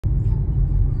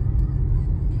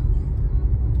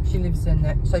She lives in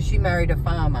that. So she married a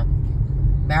farmer.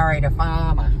 Married a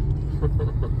farmer.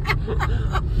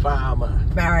 Farmer.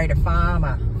 Married a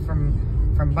farmer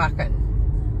from Buchan.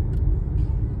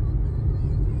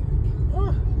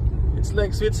 Oh, it's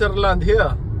like Switzerland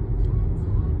here.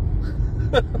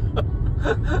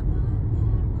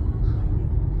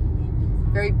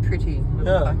 Very pretty.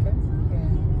 Yeah.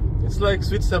 Buchan. Yeah. It's like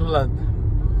Switzerland.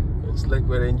 It's like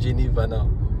we're in Geneva now.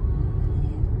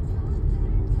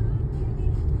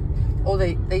 All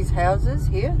these houses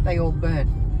here, they all burnt.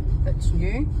 That's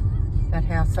new. That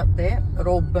house up there, it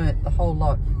all burnt, the whole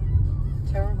lot.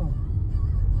 Terrible.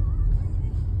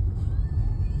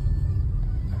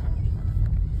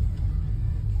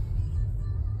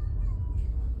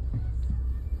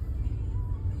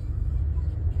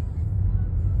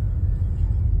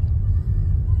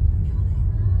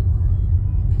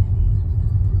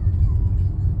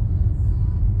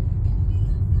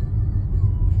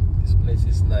 This place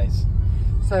is nice.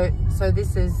 So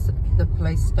this is the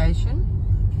police station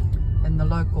and the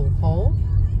local hall,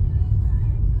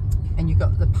 and you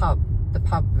got the pub. The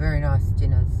pub, very nice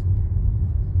dinners.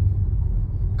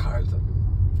 Carlton.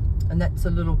 And that's a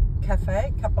little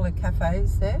cafe, couple of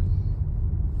cafes there.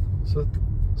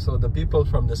 So the people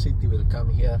from the city will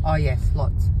come here. Oh yes,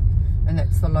 lots. And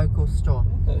that's the local store.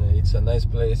 It's a nice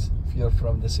place if you're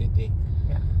from the city.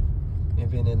 Yeah.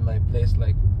 Even in my place,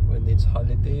 like when it's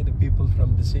holiday, the people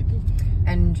from the city,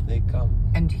 And they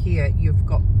come. and here you've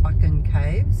got Buchan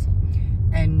Caves,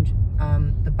 and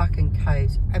the Buchan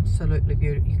Caves, absolutely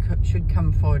beautiful. You should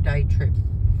come for a day trip,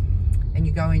 and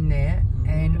you go in there,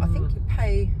 and I think you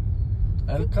pay.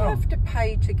 I'll You come. have to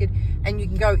pay to get, and you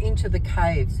can go into the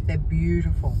caves. They're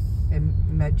beautiful. They're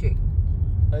magic.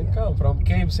 I come from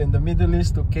caves in the Middle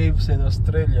East to caves in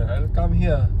Australia. I'll come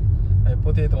here. I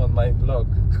put it on my blog.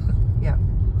 Yeah.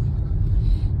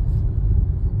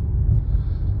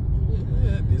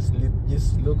 Yeah,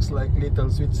 this looks like little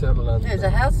Switzerland. There's a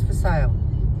house for sale.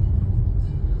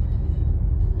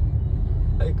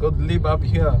 I could live up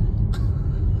here.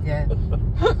 Yeah.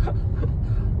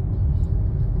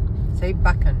 See,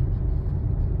 Buchan.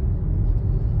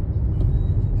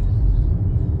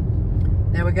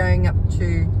 Now we're going up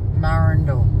to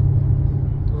Murrindal.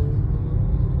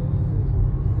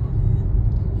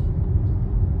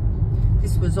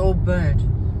 This was all burnt.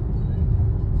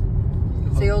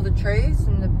 See all the trees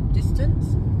in the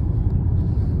distance?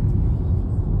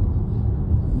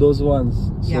 Those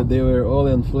ones. So Yeah. they were all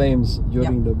in flames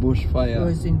during the It bushfire.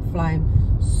 was in flame,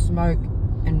 smoke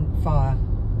and fire.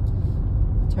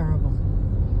 Terrible.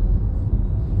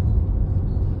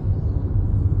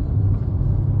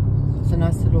 It's a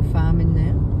nice little farm in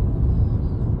there.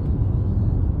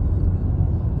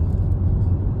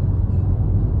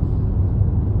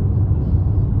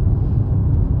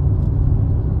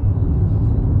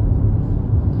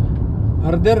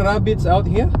 Are there rabbits out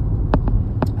here?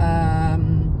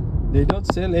 Um, They don't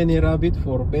sell any rabbit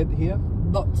for bed here?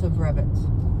 Lots of rabbits.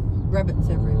 Rabbits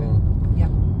everywhere. Yeah.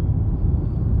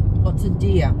 Lots of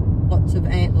deer. Lots of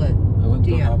antler I want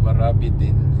deer. to have a rabbit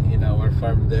in our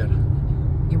farm there.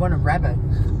 You want a rabbit?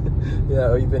 Yeah,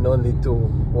 or even only 2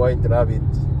 white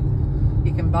rabbits.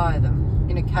 You can buy them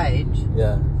in a cage.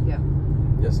 Yeah, Yeah.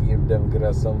 just give them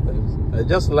grass sometimes. I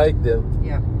just like them.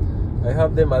 Yeah. I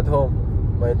have them at home.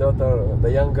 My daughter,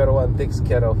 the younger one, takes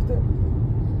care of them.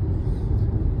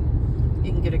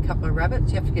 You can get a couple of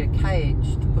rabbits. You have to get a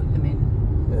cage to put them in.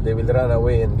 Yeah, they will run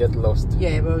away and get lost.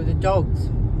 Yeah, well, the dogs.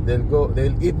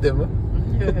 They'll eat them,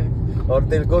 or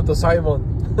they'll go to Simon.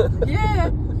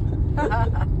 Yeah.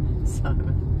 So,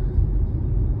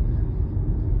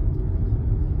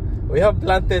 We have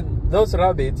planted those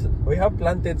rabbits. We have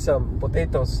planted some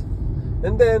potatoes,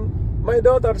 and then my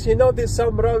daughter, she noticed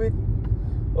some rabbit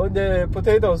on the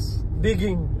potatoes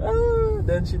digging.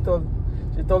 Then she told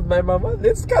my mama,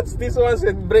 let's catch these ones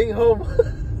and bring home.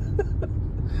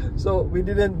 So we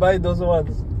didn't buy those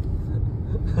ones.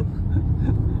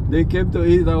 They came to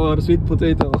eat our sweet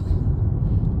potato.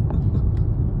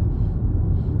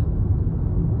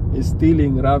 He's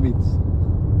stealing rabbits.